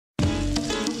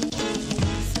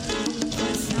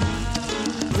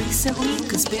recently,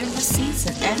 conspiracies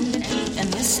and enmity and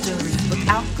mystery. With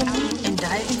alchemy and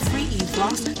diving free, you've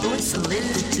lost your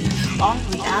solidity. All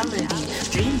reality,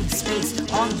 dreaming space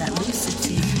on that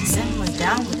lucidity. Simmer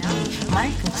down with me, my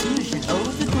conclusion, oh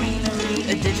the greenery.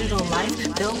 A digital life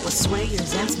filled with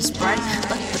swayers and some Sprite.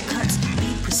 Let the cuts be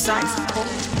precise,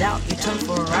 hold out your tongue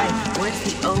for a ride. Where's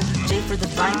the OJ for the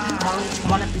bite? Molly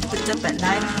wanna be picked up at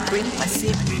night. Bring my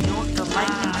sip, York the light,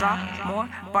 and drop more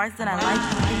bars than I like.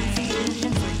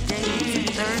 Vision for days, and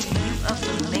third view of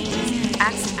the maze.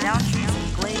 Axing down trees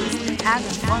and glades,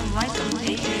 having fun like a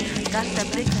baby. Got that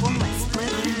big for my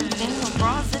split, game of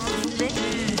bras if it's thick.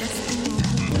 Just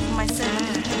thinking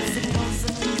myself, signals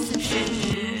a piece of shit.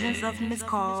 Illusions of missed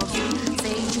calls. You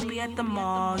say you'll be at the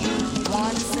mall. You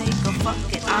wanna say go fuck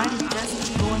it. I'm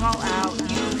just going all out.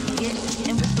 You get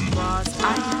in with the bras.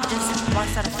 I just want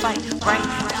to start a fight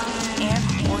right